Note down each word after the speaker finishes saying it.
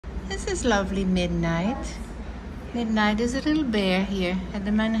This is lovely Midnight. Midnight is a little bear here at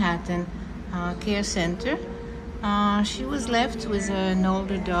the Manhattan Care Center. She was left with an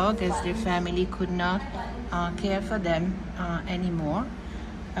older dog as their family could not care for them anymore.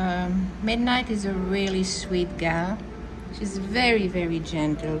 Midnight is a really sweet gal. She's very, very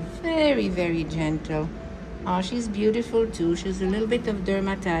gentle, very, very gentle. She's beautiful too. She's a little bit of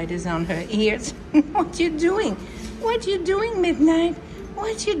dermatitis on her ears. What you doing? What you doing, Midnight?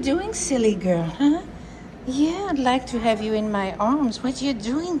 What you doing, silly girl, huh? Yeah, I'd like to have you in my arms. What you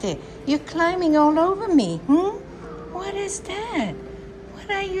doing there? You're climbing all over me, What is that? What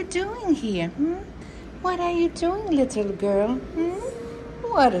are you doing here, What are you doing, little girl,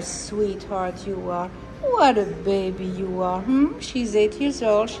 What a sweetheart you are. What a baby you are, She's 8 years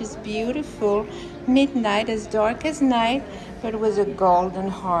old. She's beautiful. Midnight, as dark as night, but with a golden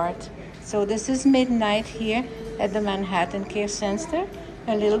heart. So this is Midnight here at the Manhattan Care Center,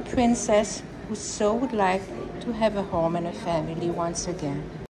 a little princess who so would like to have a home and a family once again.